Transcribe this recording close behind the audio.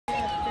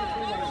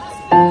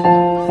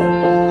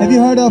Have you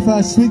heard of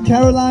Sweet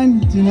Caroline?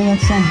 Do you know that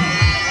song?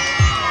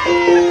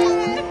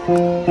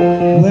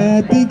 Where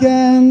it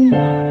began,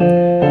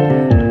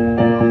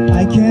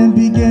 I can't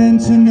begin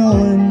to know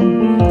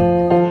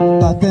it,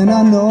 but then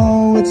I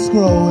know it's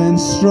growing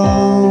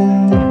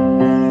strong.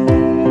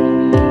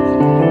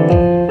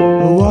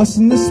 It was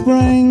in the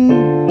spring,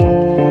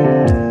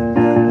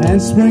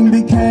 and spring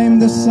became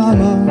the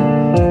summer.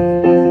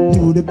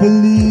 Who'd have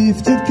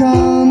believed it'd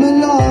come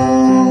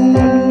along?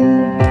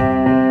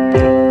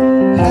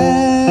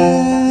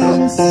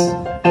 Hands,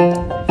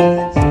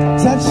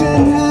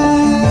 touching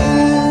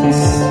hands,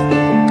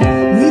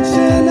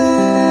 reaching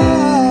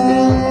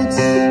out,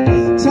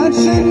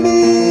 touching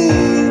me,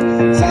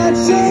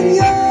 touching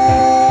you.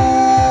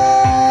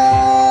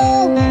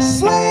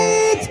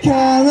 Sweet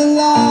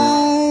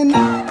Caroline,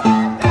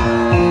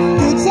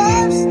 good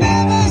times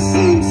never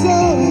seem so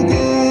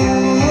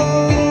good.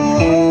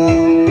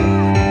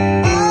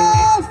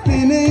 I've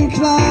been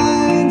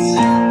inclined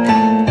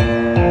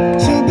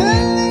to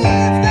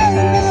believe they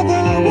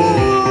never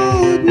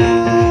would. No,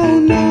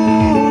 no,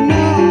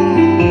 no.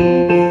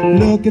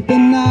 Look at the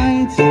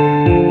night,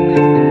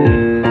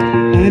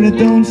 and it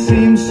don't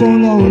seem so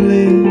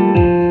lonely.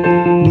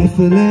 We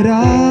fill it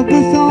up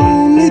with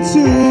only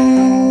two.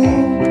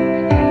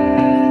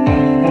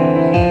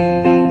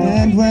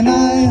 And when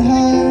I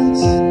hurt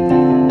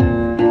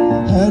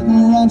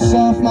runs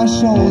off my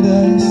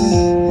shoulders,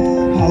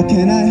 how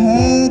can I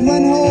hurt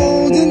when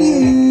holding you?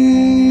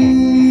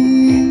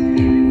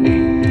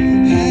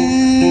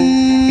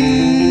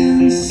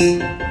 Hands,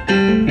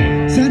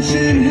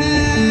 touching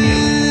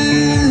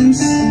hands,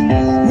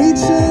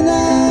 reaching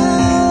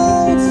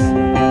out,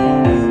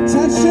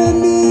 touching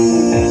me,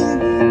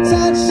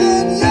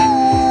 touching you.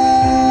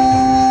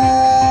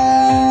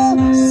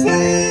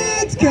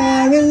 Sweet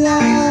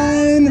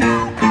Caroline,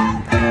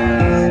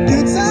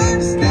 good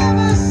times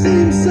never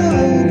seem so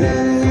good.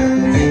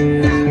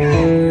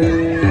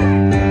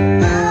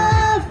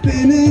 I've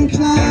been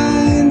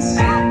inclined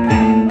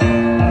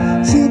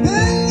to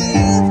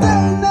believe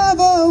they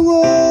never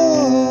would.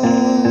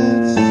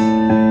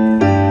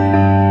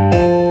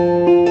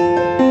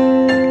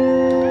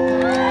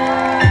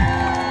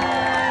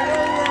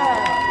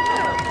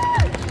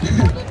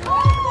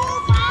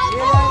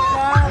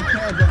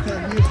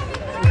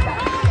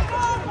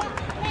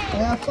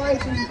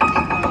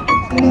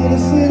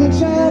 Noticing a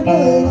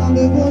chapel on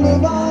the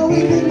boulevard, we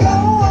can go,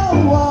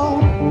 oh,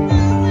 oh.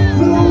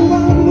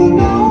 We'll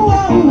go,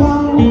 oh,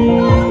 oh.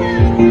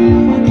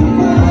 Come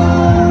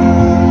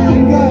on,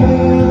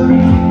 girl.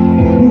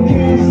 Who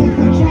cares if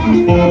the trash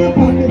for a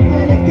pocket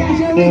full of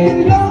cash, and we can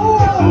go,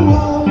 oh,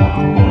 oh.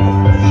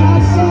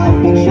 Shots off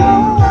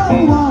patrol,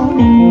 oh, oh.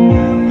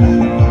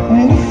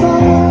 And it's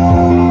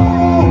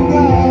all,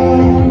 girl.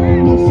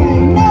 Don't say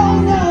no,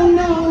 no,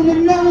 no, no,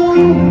 no.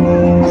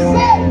 I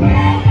said,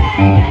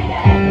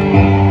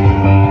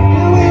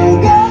 and we'll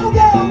go,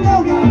 go, go,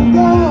 go,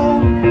 go.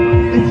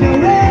 If you're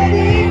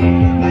ready,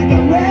 like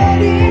I'm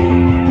ready,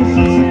 'cause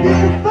it's a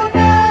beautiful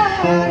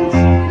night.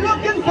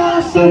 Looking for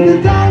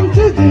something.